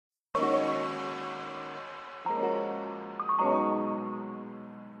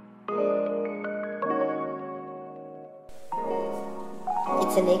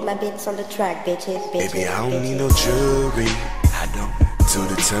beats, Enigma beats on the track, bitches. Baby, I don't need no jury. I don't.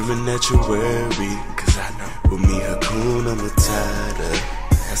 To determine that you worry, cause I know with me, Hakuna Matata.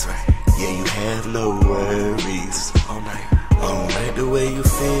 That's right. Yeah, you have no worries all night. I don't like the way you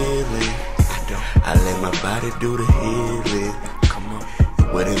feeling. I don't. I let my body do the healing. Come on.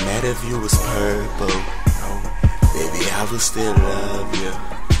 It wouldn't matter if you was purple. No, baby, I would still love you.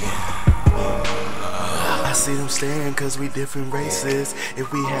 I see them staring cause we different races.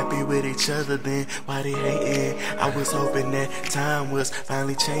 If we happy with each other, then why they hating? I was hoping that time was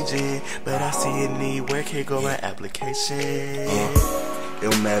finally changing, but I see it need work. Here go my application. It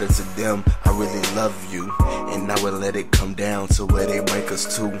don't matter to them, I really love you, and I would let it come down to where they break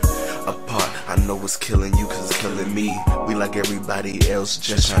us two apart. I know it's killing you cause it's killing me. We like everybody else,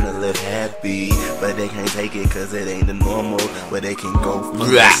 just trying to live happy, but they can't take it cause it ain't the normal, where they can go for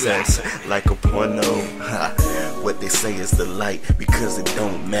sex like a porno. What they say is the light, because it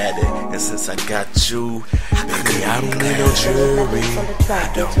don't matter, and since I got you, baby, I don't need no jury.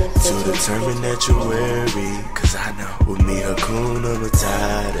 I don't. To determine that you worry, cause I know with me, Hakuna Matata.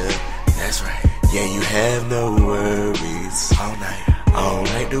 That's right. Yeah, you have no worries all night. I don't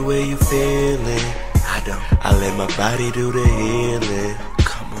like the way you feeling. I don't. I let my body do the healing.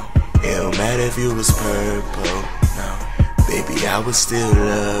 Come on. It don't matter if you was purple. No, baby, I would still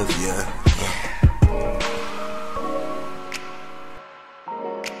love you.